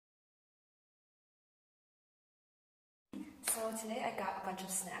So today I got a bunch of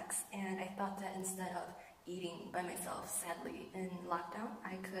snacks, and I thought that instead of eating by myself, sadly, in lockdown,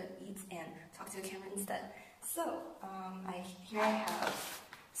 I could eat and talk to a camera instead. So, here I have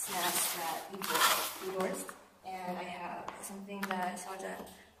snacks that yibo endorsed, and I have something that xiaozhan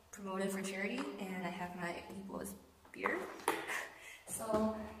promoted for charity, and I have my yibo's beer.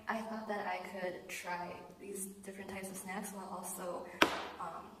 So I thought that I could try these different types of snacks while also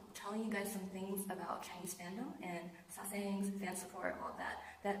telling you guys some things about Chinese fandom and sasaengs, fan support, all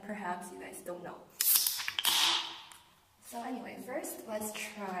that perhaps you guys don't know. So anyway, first let's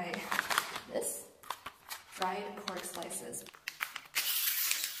try this fried pork slices.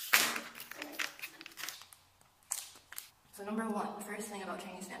 So number one, the first thing about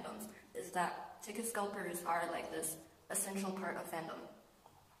Chinese fandoms is that ticket scalpers are like this essential part of fandom.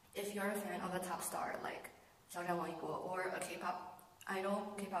 If you're a fan of a top star like xiaozhan or a K-pop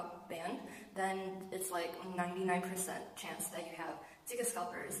idol, K-pop band, then it's like 99% chance that you have ticket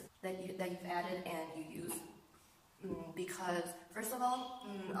scalpers that you've added and you use. Because first of all,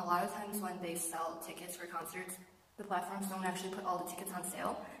 a lot of times when they sell tickets for concerts, the platforms don't actually put all the tickets on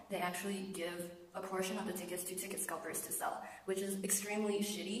sale. They actually give a portion of the tickets to ticket scalpers to sell, which is extremely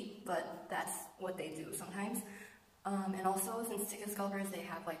shitty, but that's what they do sometimes. And also, since ticket scalpers, they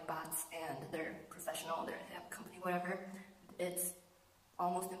have like bots and they're professional, they have a company, whatever, it's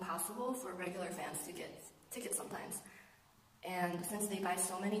almost impossible for regular fans to get tickets sometimes. And since they buy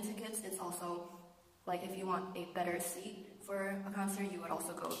so many tickets, it's also like if you want a better seat for a concert, you would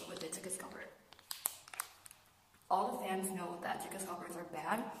also go with a ticket scalper. All the fans know that ticket scalpers are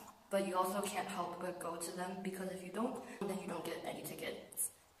bad, but you also can't help but go to them because if you don't, then you don't get any tickets.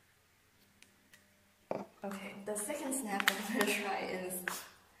 Okay, the second snack I'm gonna try is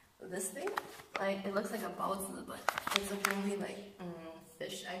this thing. Like, it looks like a baozi, but it's apparently like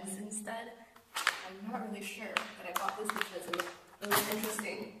fish eggs instead. I'm not really sure, but I bought this because it was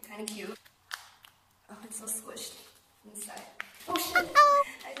interesting, kind of cute. Oh, it's so squished inside. Oh shit!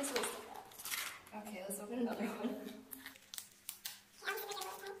 I just wasted that. Okay, let's open another one.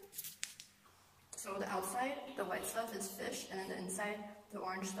 So the outside, the white stuff is fish, and then the inside, the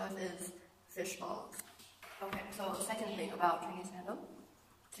orange stuff is fish balls. Okay, so the second thing about Chinese fandom,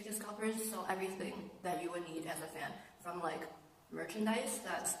 ticket scalpers sell everything that you would need as a fan, from like merchandise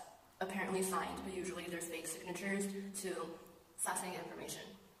that's apparently signed, but usually they're fake signatures, to sasaeng information.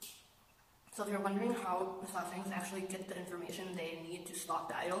 So if you're wondering how the sasaengs actually get the information they need to stalk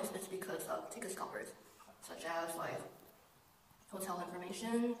the idols, it's because of ticket scalpers, such as like hotel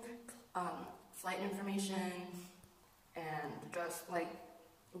information, flight information, and just like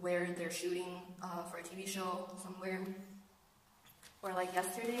where they're shooting for a TV show somewhere. Or like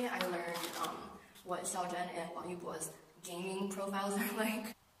yesterday, I learned what xiaozhan and yibo's gaming profiles are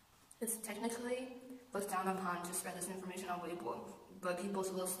like. It's technically looked down upon to spread this information on Weibo, but people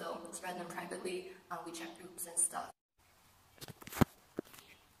will still spread them privately on WeChat groups and stuff.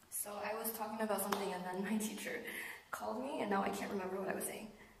 So I was talking about something and then my teacher called me and now I can't remember what I was saying.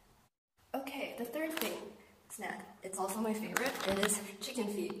 Okay, the third thing, snack. It's also my favorite. It is chicken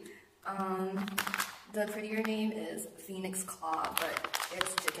feet. The prettier name is Phoenix Claw, but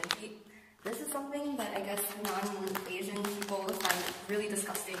it's chicken feet. This is something that I guess non-Asian people find really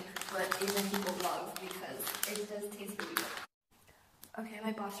disgusting, but Asian people love because it does taste really good. Okay,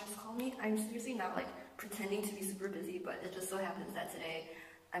 my boss just called me. I'm seriously not like pretending to be super busy, but it just so happens that today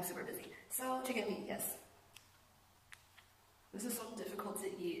I'm super busy. So chicken feet, yes. This is so difficult to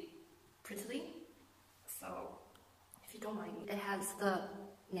eat prettily, so if you don't mind, it has the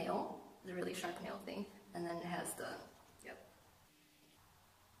nail, the really sharp nail thing, and then it has the, yep.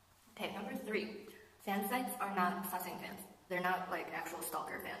 Okay, number 3, fansites are not sasaeng fans. They're not like actual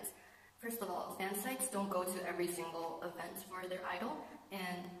stalker fans. First of all, fansites don't go to every single event for their idol,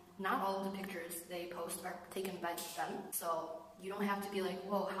 and not all of the pictures they post are taken by them. So you don't have to be like,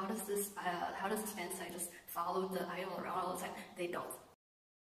 whoa, how does this fansite just follow the idol around all the time? They don't.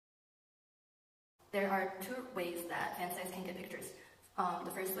 There are 2 ways that fansites can get pictures.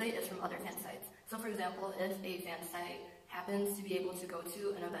 The first way is from other fansites. So for example, if a fansite happens to be able to go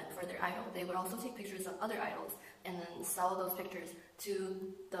to an event for their idol, they would also take pictures of other idols and then sell those pictures to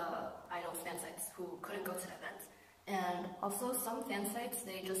the idol's fansites who couldn't go to the event. And also some fansites,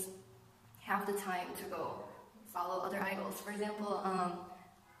 they just have the time to go follow other idols. For example,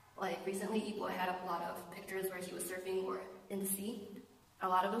 like recently yibo had a lot of pictures where he was surfing or in the sea. A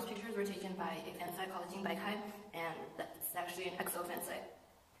lot of those pictures were taken by a fansite called bjyx, and that's actually an EXO fansite.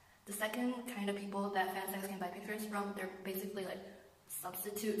 The second kind of people that fansites can buy pictures from, they're basically like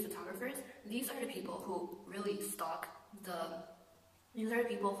substitute photographers. These are the people who really stalk these are the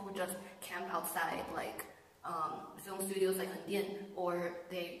people who just camp outside like film studios like Hengdian, or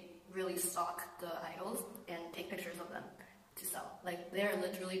they really stalk the idols and take pictures of them to sell. Like, they're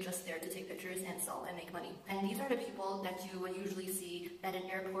literally just there to take pictures and sell and make money. And these are the people that you would usually see at an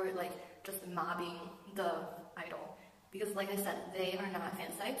airport, like, just mobbing the idol. Because, like I said, they are not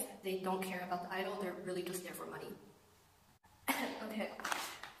fan sites. They don't care about the idol. They're really just there for money. Okay,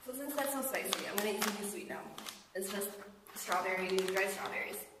 so since that's so spicy, I'm gonna eat something sweet now. It's just dried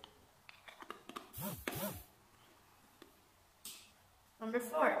strawberries. Number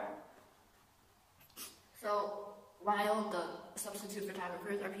 4. So, while the substitute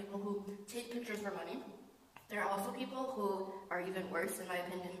photographers are people who take pictures for money, there are also people who are even worse, in my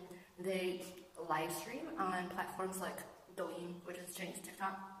opinion. They live stream on platforms like Douyin, which is Chinese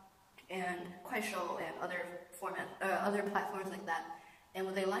TikTok, and Kuaishou, and other platforms like that. And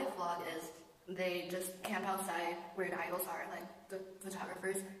what they live vlog is they just camp outside where the idols are, like the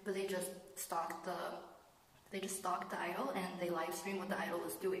photographers, but they just stalk the idol and they live stream what the idol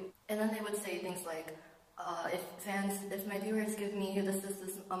is doing. And then they would say things like, if my viewers give me this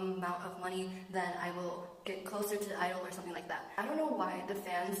amount of money, then I will get closer to the idol, or something like that. I don't know why the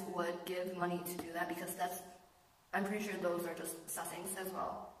fans would give money to do that, because I'm pretty sure those are just sasaengs as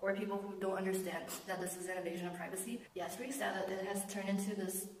well, or people who don't understand that this is an invasion of privacy. Yeah, it's pretty sad that it has turned into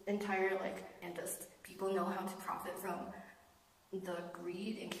this entire, and just people know how to profit from the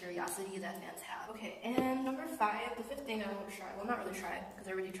greed and curiosity that fans have. Okay, and number 5, the 5th thing that I want to try, well, not really try, because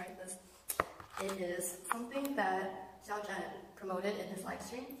I already tried this. It is something that Xiaozhan promoted in his live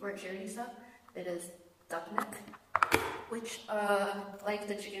stream for charity stuff. It is duck neck, which, like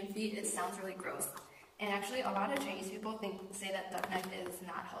the chicken feet, it sounds really gross. And actually, a lot of Chinese people say that duck neck is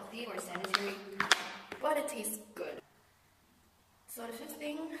not healthy or sanitary, but it tastes good. So the 5th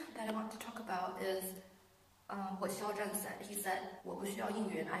thing that I want to talk about is what Xiaozhan said. He said, 我不需要应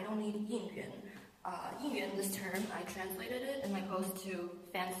援, I don't need 应援. 应援, this term, I translated it in my post to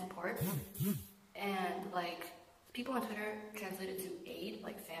fan support, and people on Twitter translated to aid,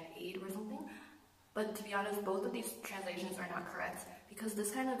 like fan aid or something. But to be honest, both of these translations are not correct, because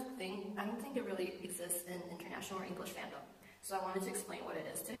this kind of thing, I don't think it really exists in international or English fandom. So I wanted to explain what it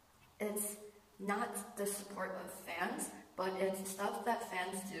is today. It's not the support of fans, but it's stuff that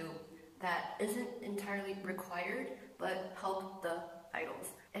fans do that isn't entirely required, but help the idols.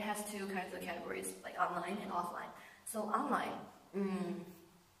 It has 2 kinds of categories, like online and offline. So online,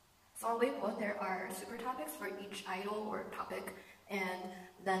 so on Weibo there are super topics for each idol or topic, and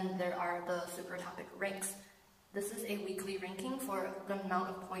then there are the super topic ranks. This is a weekly ranking for the amount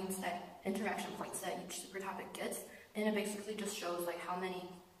of points interaction points that each super topic gets, and it basically just shows how many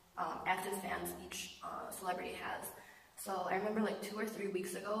active fans each celebrity has. So I remember 2 or 3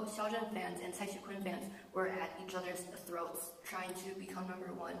 weeks ago, Xiaozhan fans and Cai fans were at each other's throats trying to become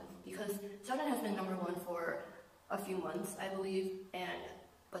number 1, because Xiaozhan has been number 1 for a few months, I believe,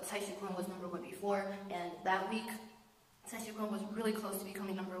 but Cai was number 1 before, and that week Cai was really close to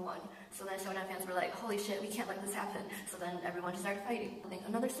becoming number 1. So then Xiaozhan fans were like, holy shit, we can't let this happen. So then everyone just started fighting. I think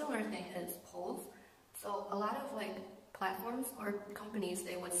another similar thing is polls. So a lot of platforms or companies,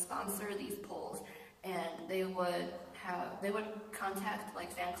 they would sponsor these polls, and they would contact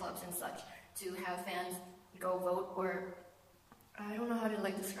fan clubs and such to have fans go vote, or I don't know how to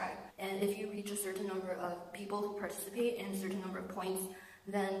describe. And if you reach a certain number of people who participate and a certain number of points,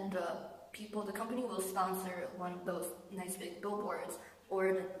 then the company will sponsor one of those nice big billboards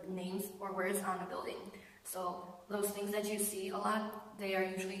or the names or words on a building. So those things that you see a lot, they are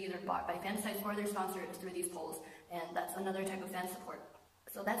usually either bought by fan sites or they're sponsored through these polls, and that's another type of fan support.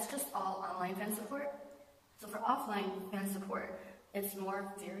 So that's just all online fan support. So for offline fan support, it's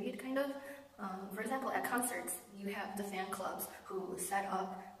more varied, kind of. For example, at concerts, you have the fan clubs who set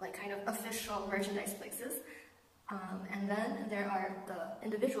up kind of official merchandise places. And then there are the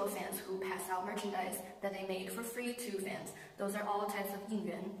individual fans who pass out merchandise that they made for free to fans. Those are all types of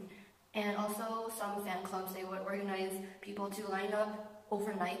yingyuan. And also some fan clubs, they would organize people to line up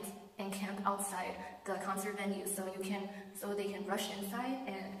overnight and camp outside the concert venue so they can rush inside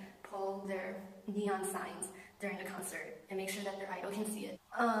and pull their neon signs during the concert and make sure that their idol can see it.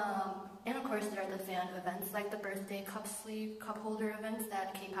 And of course there are the fan events like the birthday cup sleeve, cup holder events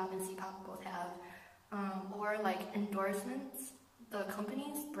that K-pop and C-pop both have. Or endorsements. The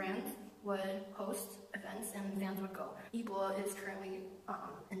companies, brands would host events and fans would go. Yibo is currently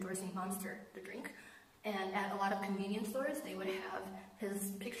endorsing Monster, the drink. And at a lot of convenience stores, they would have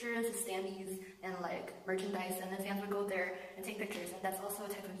his pictures, his standees, and merchandise, and then fans would go there and take pictures, and that's also a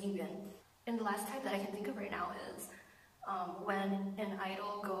type of yingyuan. And the last type that I can think of right now is when an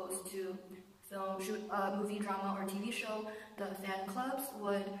idol goes to film, shoot a movie, drama, or TV show, the fan clubs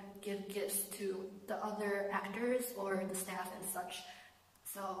would give gifts to the other actors or the staff and such.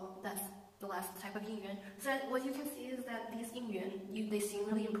 So that's the last type of yingyuan. So what you can see is that these yingyuan, they seem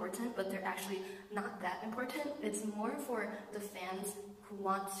really important, but they're actually not that important. It's more for the fans who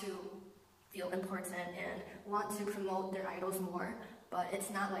want to feel important and want to promote their idols more, but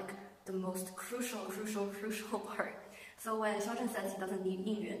it's not like the most crucial part. So when xiaozhan says he doesn't need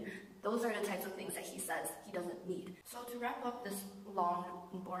yingyuan, those are the types of things that he says he doesn't need. So to wrap up this long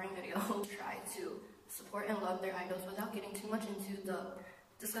and boring video, try to support and love their idols without getting too much into the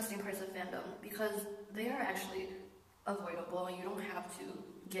disgusting parts of fandom, because they are actually avoidable and you don't have to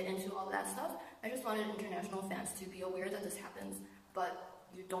get into all that stuff. I just wanted international fans to be aware that this happens, but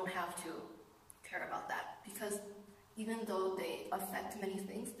you don't have to care about that, because even though they affect many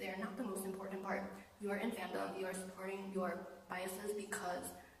things, they are not the most important part. You are in fandom, you are supporting your biases because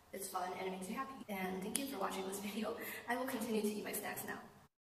it's fun and it makes you happy. And thank you for watching this video. I will continue to eat my snacks now.